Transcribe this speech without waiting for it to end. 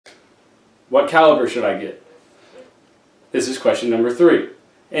What caliber should I get? This is question number 3.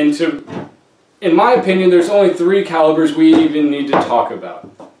 And in my opinion, there's only 3 calibers we even need to talk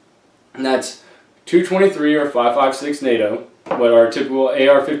about. And that's 223 or 5.56 NATO, what our typical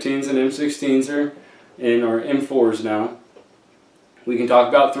AR-15s and M16s are, and our M4s now. We can talk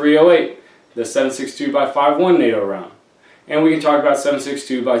about 308, the 7.62 by 5.1 NATO round. And we can talk about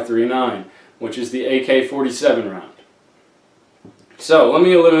 7.62 by 3.9, which is the AK-47 round. So let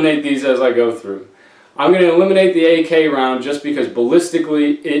me eliminate these as I go through. I'm going to eliminate the AK round just because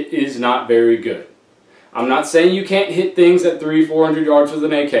ballistically it is not very good. I'm not saying you can't hit things at 300-400 yards with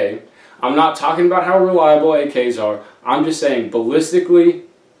an AK. I'm not talking about how reliable AKs are. I'm just saying ballistically,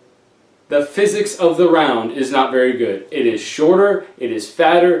 the physics of the round is not very good. It is shorter, it is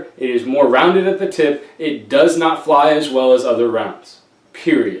fatter, it is more rounded at the tip. It does not fly as well as other rounds.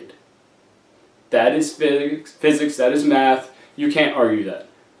 Period. That is physics, that is math. You can't argue that.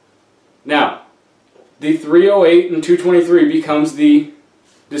 Now, the 308 and 223 becomes the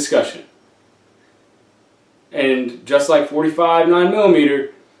discussion. And just like 45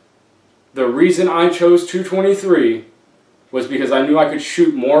 9mm, the reason I chose 223 was because I knew I could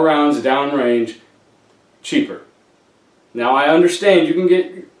shoot more rounds downrange cheaper. Now I understand you can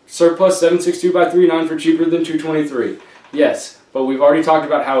get surplus 7.62 by 3.9 for cheaper than 223. Yes, but we've already talked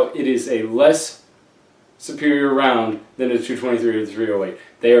about how it is a less superior round than the 223 or the 308.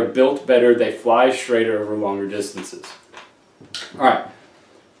 They are built better, they fly straighter over longer distances. Alright,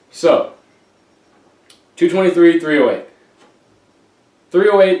 so 223, 308.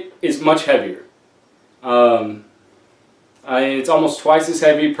 308 is much heavier. It's almost twice as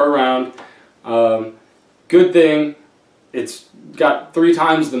heavy per round. Good thing, it's got 3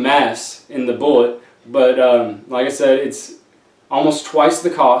 times the mass in the bullet, but like I said, it's almost twice the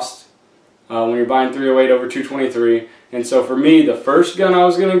cost when you're buying 308 over 223. And so for me, the first gun I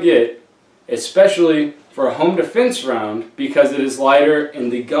was going to get, especially for a home defense round, because it is lighter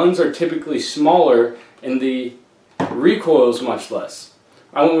and the guns are typically smaller and the recoil is much less,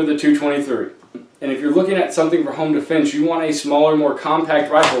 I went with the 223. And if you're looking at something for home defense, you want a smaller, more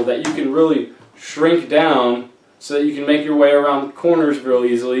compact rifle that you can really shrink down so that you can make your way around corners real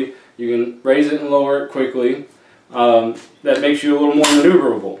easily. You can raise it and lower it quickly. That makes you a little more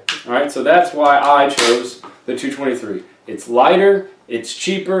maneuverable. Alright, so that's why I chose the 223. It's lighter, it's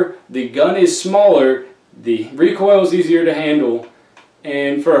cheaper, the gun is smaller, the recoil is easier to handle,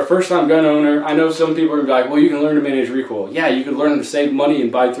 and for a first-time gun owner, I know some people are going to be like, well, you can learn to manage recoil. Yeah, you can learn to save money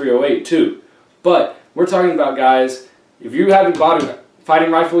and buy 308 too. But we're talking about, guys, if you haven't bought a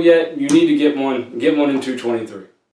fighting rifle yet, you need to get one in 223.